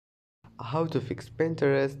How to fix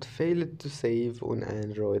Pinterest failed to save on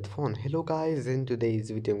Android phone. Hello guys, in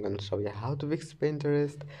today's video I'm gonna show you how to fix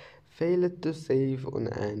Pinterest failed to save on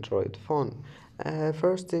Android phone.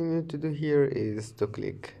 First thing you need to do here is to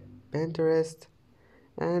click Pinterest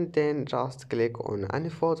and then just click on any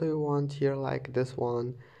photo you want here, like this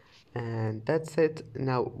one, and that's it.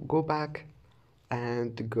 Now go back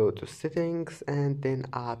and go to settings and then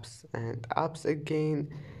apps and apps again,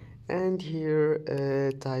 and here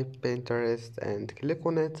type Pinterest and click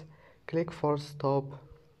on it, click force stop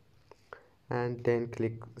and then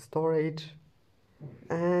click storage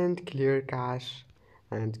and clear cache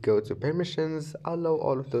and go to permissions, allow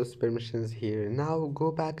all of those permissions here. Now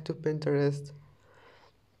go back to Pinterest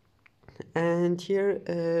and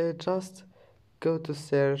here just go to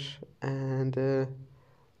search and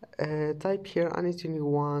type here anything you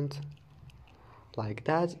want, like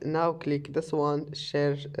that. Now click this one,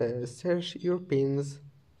 search your pins,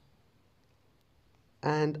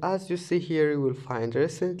 and as you see here you will find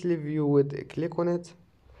recently viewed. Click on it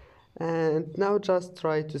and now just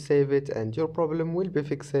try to save it and your problem will be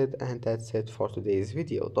fixed. And that's it for today's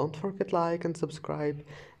video. Don't forget like and subscribe,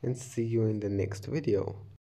 and see you in the next video.